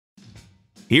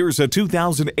Here's a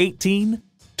 2018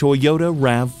 Toyota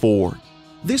RAV4.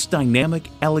 This dynamic,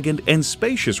 elegant, and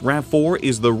spacious RAV4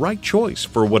 is the right choice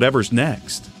for whatever's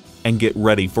next. And get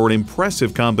ready for an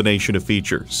impressive combination of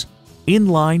features.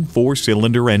 Inline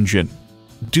 4-cylinder engine,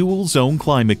 dual zone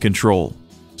climate control,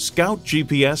 Scout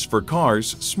GPS for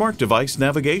cars, smart device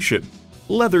navigation,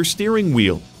 leather steering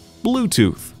wheel,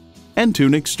 Bluetooth,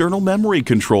 Entune external memory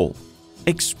control,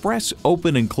 express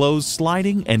open and close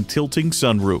sliding and tilting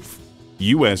sunroof,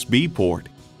 USB port,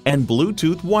 and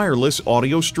Bluetooth wireless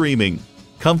audio streaming.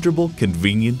 Comfortable,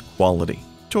 convenient quality.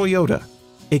 Toyota.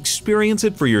 Experience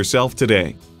it for yourself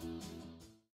today.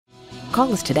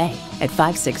 Call us today at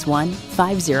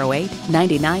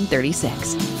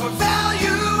 561-508-9936.